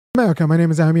America. My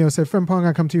name is Osei-Frimpong.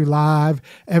 I come to you live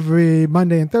every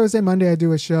Monday and Thursday. Monday, I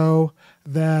do a show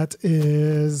that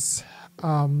is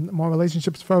more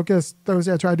relationships focused.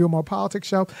 Thursday, I try to do a more politics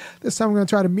show. This time, I'm going to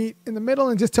try to meet in the middle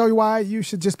and just tell you why you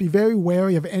should just be very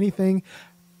wary of anything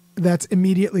that's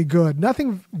immediately good.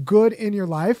 Nothing good in your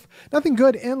life, nothing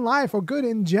good in life or good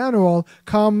in general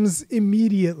comes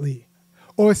immediately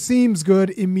or seems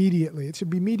good immediately. It should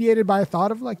be mediated by a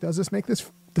thought of like, does this make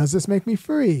me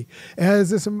free? Is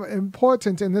this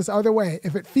important in this other way?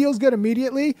 If it feels good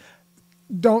immediately,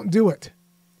 don't do it.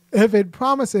 If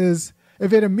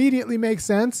it immediately makes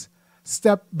sense,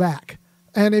 step back.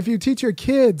 And if you teach your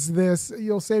kids this,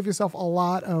 you'll save yourself a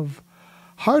lot of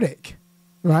heartache,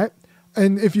 right?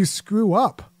 And if you screw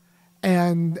up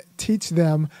and teach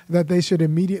them that they should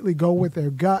immediately go with their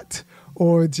gut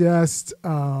or just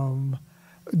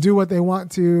do what they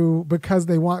want to because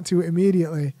they want to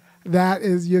immediately,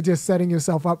 you're just setting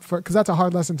yourself up for, because that's a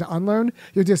hard lesson to unlearn.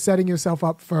 You're just setting yourself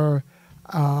up for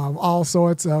all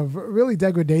sorts of really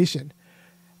degradation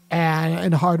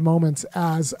and hard moments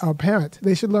as a parent.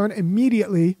 They should learn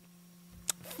immediately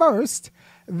first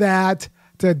that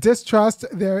to distrust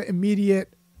their immediate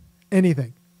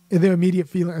anything, their immediate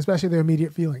feeling, especially their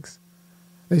immediate feelings.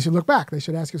 They should look back. They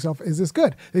should ask yourself, is this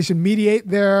good? They should mediate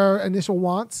their initial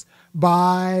wants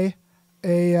by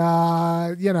a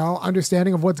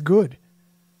understanding of what's good.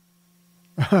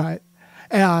 Right?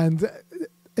 And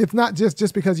it's not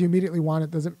just because you immediately want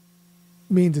it doesn't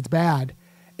mean it's bad.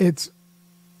 It's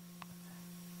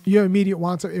your immediate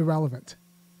wants are irrelevant.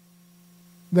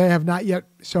 They have not yet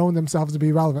shown themselves to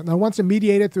be relevant. Now, once you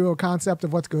mediate it through a concept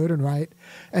of what's good and right,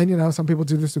 and some people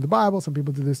do this through the Bible, some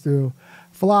people do this through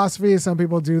philosophy, some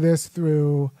people do this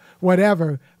through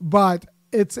whatever, but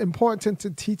it's important to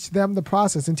teach them the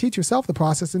process and teach yourself the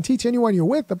process and teach anyone you're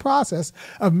with the process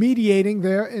of mediating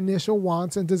their initial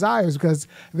wants and desires, because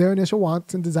their initial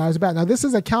wants and desires are bad. Now, this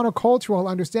is a countercultural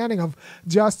understanding of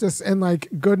justice and like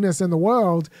goodness in the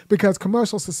world, because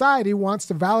commercial society wants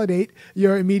to validate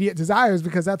your immediate desires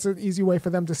because that's an easy way for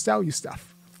them to sell you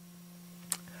stuff.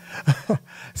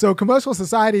 So commercial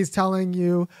society is telling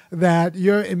you that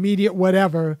your immediate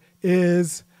whatever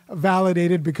is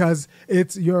validated because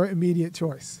it's your immediate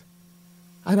choice.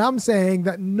 And I'm saying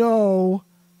that no,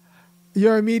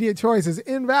 your immediate choice is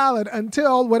invalid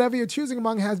until whatever you're choosing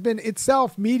among has been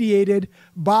itself mediated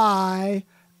by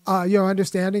your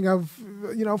understanding of,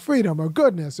 freedom or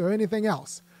goodness or anything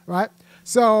else, right?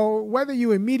 So whether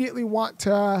you immediately want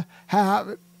to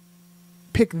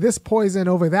pick this poison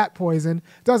over that poison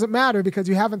doesn't matter, because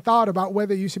you haven't thought about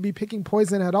whether you should be picking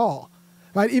poison at all.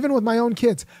 Right? Even with my own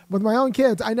kids. With my own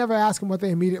kids, I never ask them what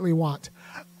they immediately want.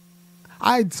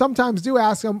 I sometimes do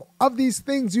ask them, of these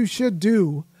things you should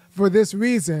do for this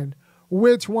reason,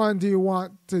 which one do you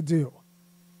want to do?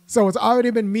 So it's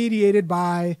already been mediated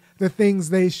by the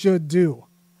things they should do.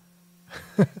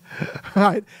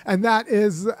 Right? And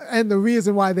the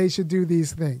reason why they should do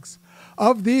these things.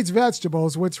 Of these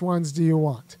vegetables, which ones do you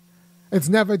want? It's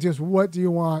never just what do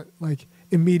you want, like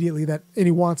immediately, that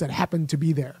any wants that happen to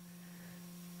be there.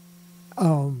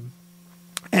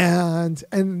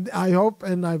 And I hope,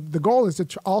 the goal is to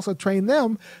also train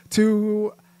them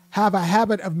to have a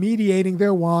habit of mediating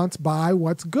their wants by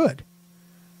what's good,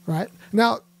 right?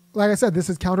 Now, like I said, this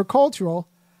is countercultural,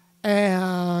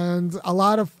 and a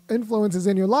lot of influences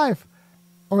in your life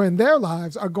or in their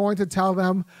lives are going to tell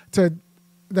them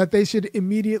that they should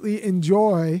immediately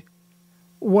enjoy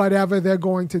whatever they're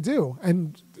going to do.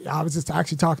 And I was just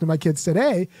actually talking to my kids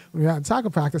today when we had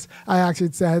soccer practice. I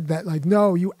actually said that,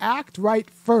 no, you act right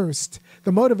first.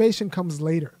 The motivation comes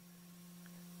later.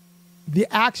 The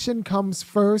action comes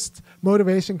first.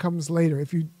 Motivation comes later.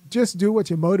 If you just do what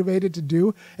you're motivated to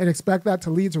do and expect that to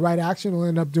lead to right action, you'll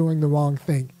end up doing the wrong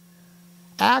thing.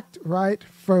 Act right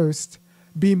first.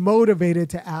 Be motivated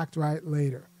to act right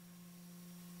later.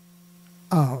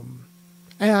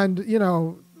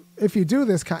 If you do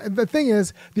this the thing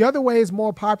is, the other way is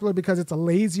more popular because it's a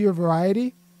lazier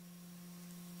variety.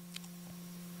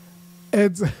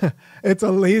 It's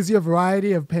a lazier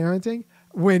variety of parenting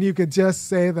when you could just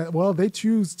say that, well, they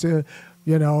choose to,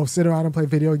 sit around and play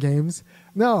video games.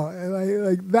 No,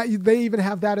 like that, they even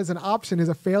have that as an option is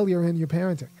a failure in your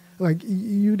parenting. Like,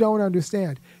 you don't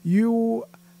understand. You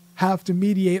have to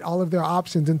mediate all of their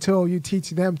options until you teach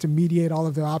them to mediate all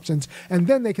of their options. And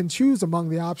then they can choose among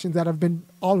the options that have been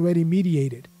already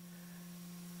mediated.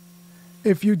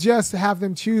 If you just have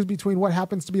them choose between what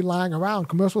happens to be lying around,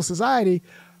 commercial society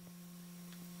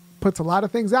puts a lot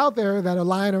of things out there that are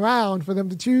lying around for them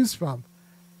to choose from.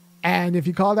 And if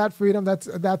you call that freedom, it's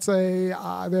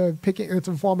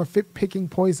a form of picking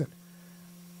poison.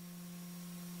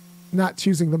 not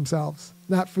choosing themselves,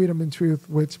 not freedom and truth,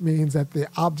 which means that the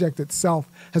object itself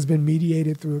has been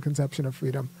mediated through a conception of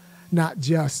freedom, not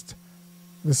just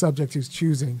the subject who's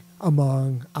choosing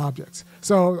among objects.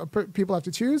 So people have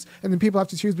to choose, and then people have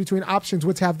to choose between options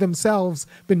which have themselves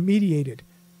been mediated.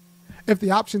 If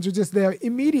the options are just there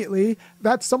immediately,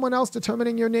 that's someone else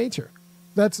determining your nature.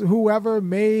 That's whoever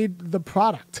made the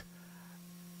product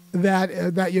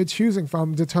that you're choosing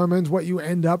from determines what you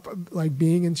end up like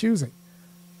being and choosing.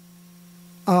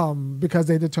 Because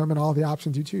they determine all the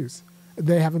options you choose.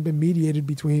 They haven't been mediated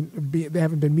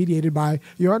by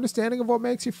your understanding of what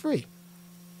makes you free.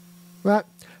 Right?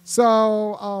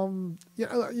 So,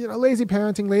 lazy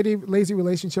parenting, lazy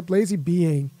relationship, lazy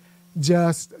being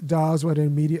just does what it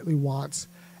immediately wants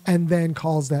and then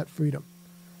calls that freedom,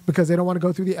 because they don't want to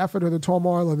go through the effort or the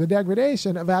turmoil or the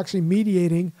degradation of actually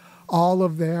mediating all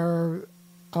of their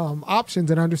options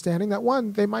and understanding that,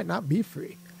 one, they might not be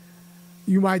free.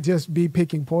 You might just be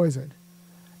picking poison.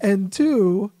 And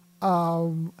two,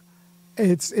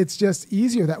 it's just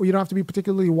easier that you don't have to be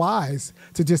particularly wise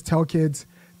to just tell kids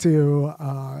to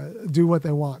do what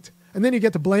they want. And then you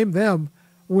get to blame them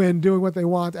when doing what they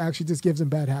want actually just gives them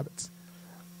bad habits.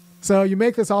 So you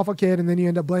make this awful kid, and then you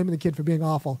end up blaming the kid for being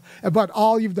awful. But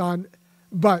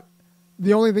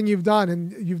the only thing you've done,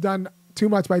 and you've done too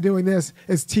much by doing this,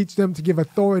 is teach them to give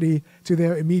authority to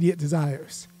their immediate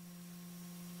desires.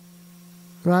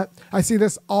 Right? I see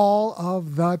this all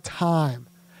of the time.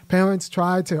 Parents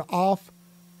try to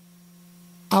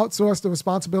outsource the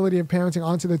responsibility of parenting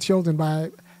onto the children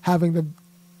by having the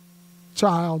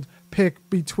child pick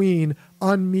between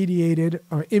unmediated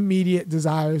or immediate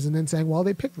desires and then saying, well,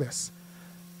 they picked this.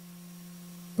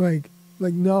 Like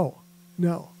no.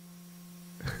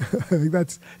 I think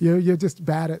that's, you're just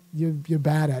bad at, you're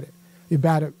bad at it. You're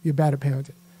bad at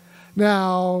parenting.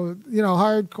 Now,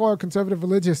 hardcore conservative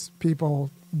religious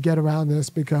people get around this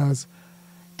because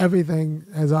everything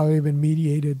has already been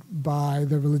mediated by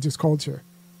the religious culture.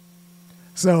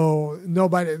 So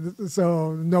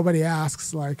nobody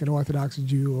asks, like an Orthodox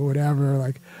Jew or whatever,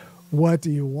 like, what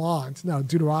do you want? No,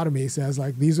 Deuteronomy says,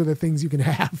 like, these are the things you can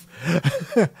have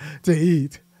to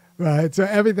eat, right? So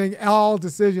all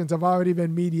decisions have already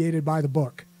been mediated by the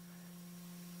book,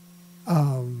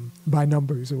 by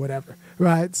numbers or whatever,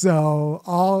 right?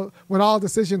 So when all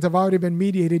decisions have already been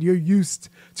mediated, you're used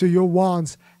to your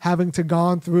wants having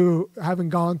gone through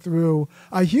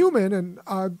a human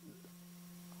and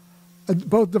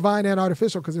both divine and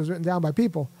artificial, because it was written down by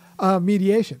people,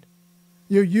 mediation.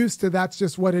 You're used to, that's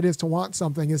just what it is to want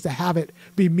something, is to have it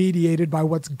be mediated by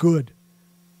what's good,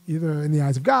 either in the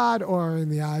eyes of God or in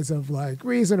the eyes of like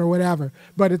reason or whatever.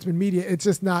 But it's been mediated. It's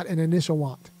just not an initial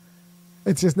want.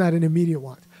 It's just not an immediate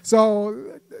want. So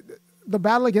the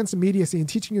battle against immediacy and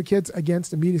teaching your kids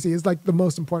against immediacy is like the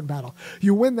most important battle.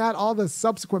 You win that, all the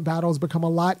subsequent battles become a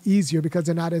lot easier because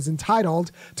they're not as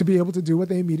entitled to be able to do what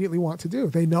they immediately want to do.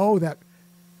 They know that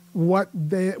what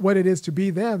it is to be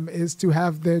them is to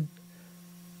have their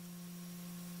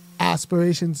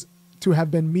aspirations to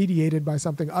have been mediated by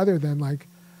something other than like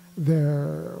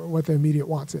what their immediate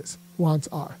wants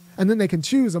are. And then they can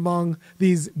choose among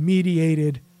these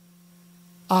mediated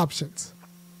options.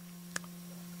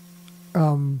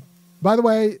 By the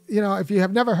way, if you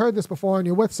have never heard this before and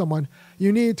you're with someone,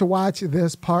 you need to watch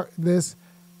this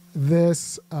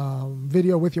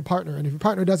video with your partner. And if your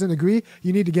partner doesn't agree,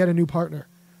 you need to get a new partner.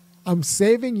 I'm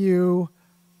saving you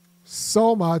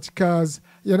so much because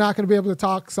you're not going to be able to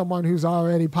talk someone who's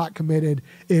already pot committed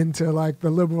into like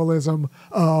the liberalism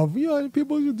of,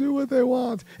 people should do what they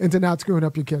want, into not screwing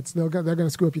up your kids. They're going to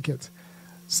screw up your kids.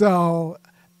 So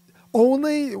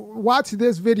only watch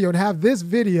this video and have this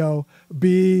video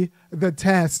be the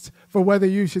test for whether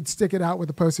you should stick it out with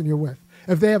the person you're with.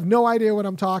 If they have no idea what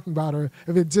I'm talking about, or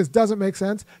if it just doesn't make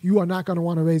sense, you are not going to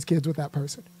want to raise kids with that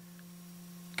person.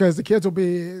 Because the kids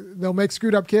they'll make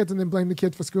screwed up kids and then blame the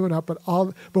kids for screwing up. But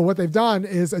what they've done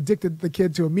is addicted the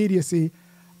kid to immediacy,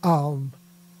 and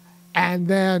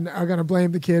then are going to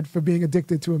blame the kid for being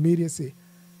addicted to immediacy,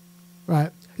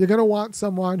 right? You're going to want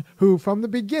someone who from the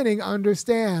beginning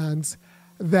understands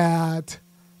that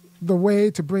the way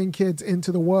to bring kids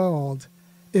into the world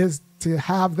is to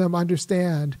have them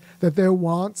understand that their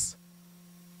wants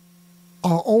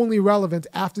are only relevant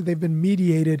after they've been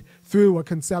mediated through a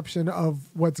conception of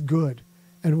what's good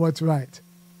and what's right.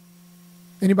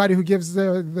 Anybody who gives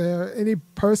any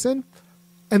person,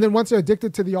 and then once they're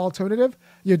addicted to the alternative,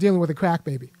 you're dealing with a crack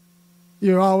baby.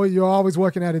 You're always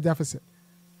working at a deficit.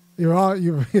 You're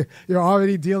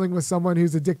already dealing with someone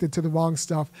who's addicted to the wrong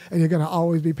stuff, and you're going to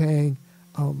always be paying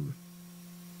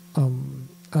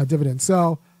dividends.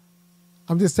 So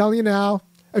I'm just telling you now,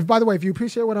 By the way, if you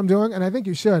appreciate what I'm doing, and I think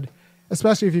you should,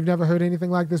 especially if you've never heard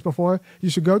anything like this before, you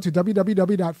should go to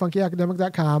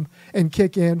www.funkyacademic.com and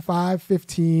kick in $5,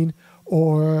 $15,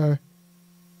 or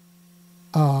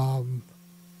 $5,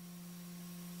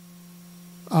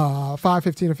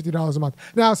 $15, or $50 a month.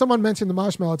 Now, someone mentioned the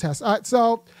marshmallow test.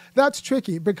 So that's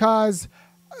tricky because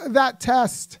that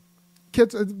test,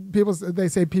 they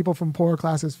say people from poorer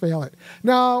classes fail it.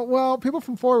 Now, well, people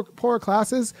from poorer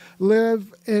classes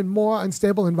live in more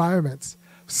unstable environments.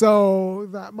 So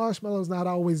that marshmallow is not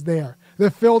always there. They're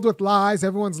filled with lies.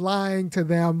 Everyone's lying to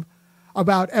them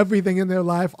about everything in their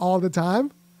life all the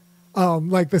time.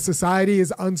 Like the society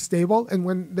is unstable. And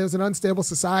when there's an unstable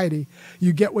society,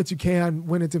 you get what you can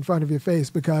when it's in front of your face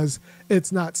because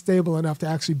it's not stable enough to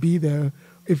actually be there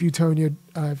if you turn your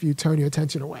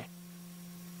attention away.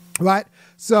 Right?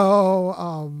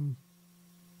 So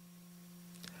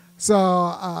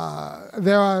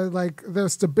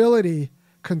there's stability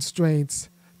constraints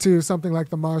to something like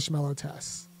the marshmallow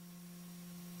test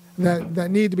that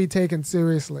need to be taken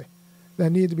seriously.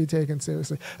 A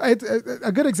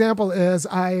good example is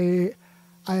I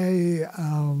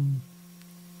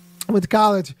went to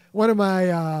college. One of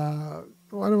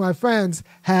my friends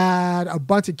had a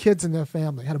bunch of kids in their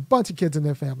family.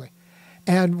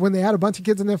 And when they had a bunch of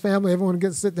kids in their family, everyone would get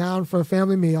to sit down for a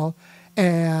family meal,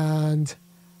 and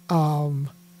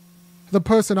the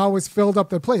person always filled up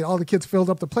their plate. All the kids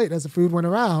filled up the plate as the food went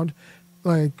around.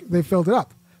 Like, they filled it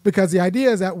up. Because the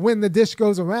idea is that when the dish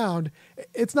goes around,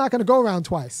 it's not going to go around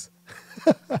twice.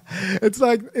 It's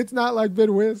not like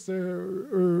bid whist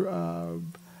or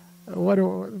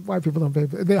why people don't pay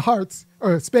for the hearts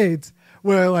or spades,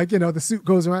 where the suit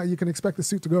goes around. You can expect the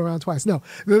suit to go around twice. No,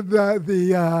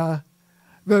 the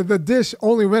dish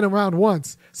only went around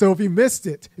once. So if you missed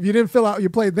it, if you didn't fill out your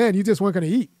plate, then you just weren't going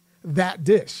to eat that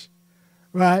dish,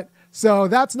 right? So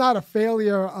that's not a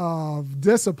failure of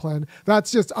discipline. That's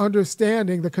just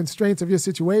understanding the constraints of your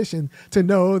situation to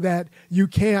know that you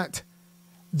can't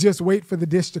just wait for the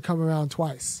dish to come around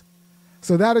twice.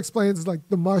 So that explains the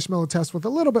marshmallow test with a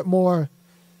little bit more,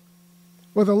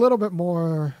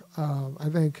 I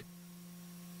think,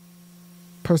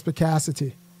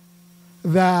 perspicacity.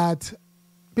 That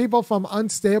people from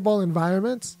unstable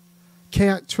environments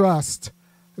can't trust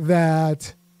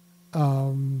that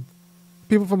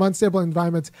people from unstable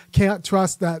environments can't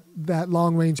trust that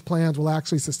long-range plans will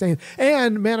actually sustain,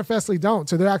 and manifestly don't.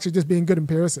 So they're actually just being good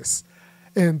empiricists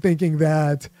and thinking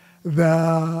that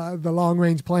the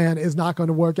long-range plan is not going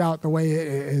to work out the way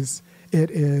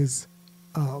it is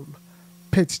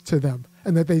pitched to them,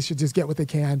 and that they should just get what they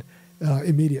can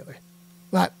immediately.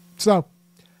 Right. So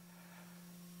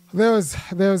there's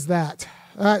that.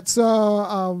 All right.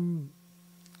 So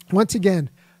once again,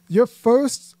 your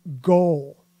first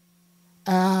goal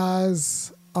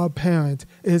as a parent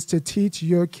is to teach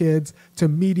your kids to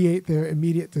mediate their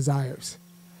immediate desires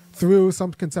through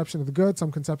some conception of the good,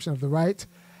 some conception of the right,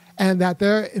 and that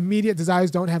their immediate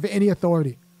desires don't have any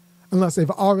authority unless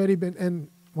they've already been, and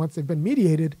once they've been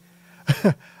mediated,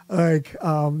 they're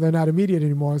not immediate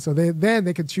anymore. So then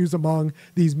they can choose among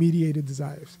these mediated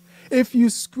desires. If you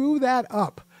screw that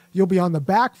up, you'll be on the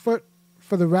back foot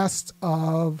for the rest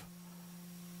of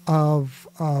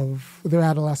their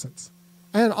adolescence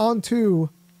and on to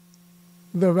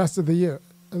the rest of the year.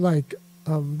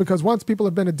 Because once people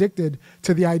have been addicted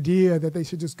to the idea that they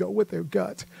should just go with their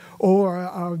gut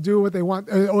or do what they want,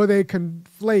 or they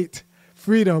conflate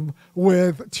freedom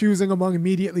with choosing among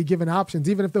immediately given options,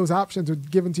 even if those options are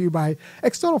given to you by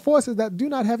external forces that do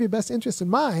not have your best interest in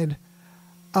mind,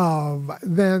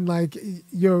 then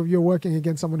you're working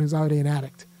against someone who's already an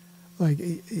addict.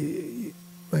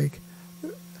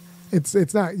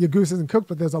 It's not, your goose isn't cooked,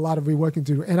 but there's a lot of reworking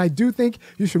to do. And I do think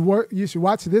you should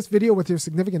watch this video with your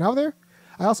significant other.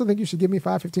 I also think you should give me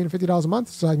 $5, $15, or $50 a month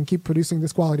so I can keep producing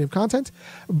this quality of content.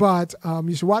 But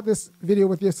you should watch this video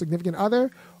with your significant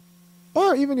other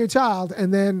or even your child,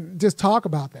 and then just talk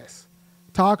about this.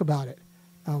 Talk about it.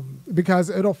 Because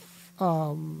it'll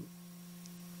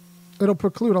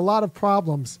preclude a lot of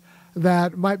problems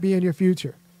that might be in your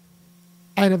future.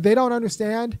 And if they don't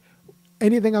understand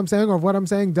anything I'm saying, or what I'm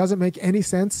saying doesn't make any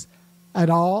sense at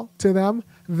all to them,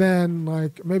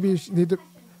 then maybe you need to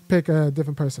pick a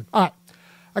different person. All right.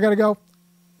 I got to go.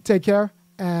 Take care.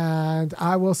 And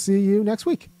I will see you next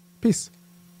week. Peace.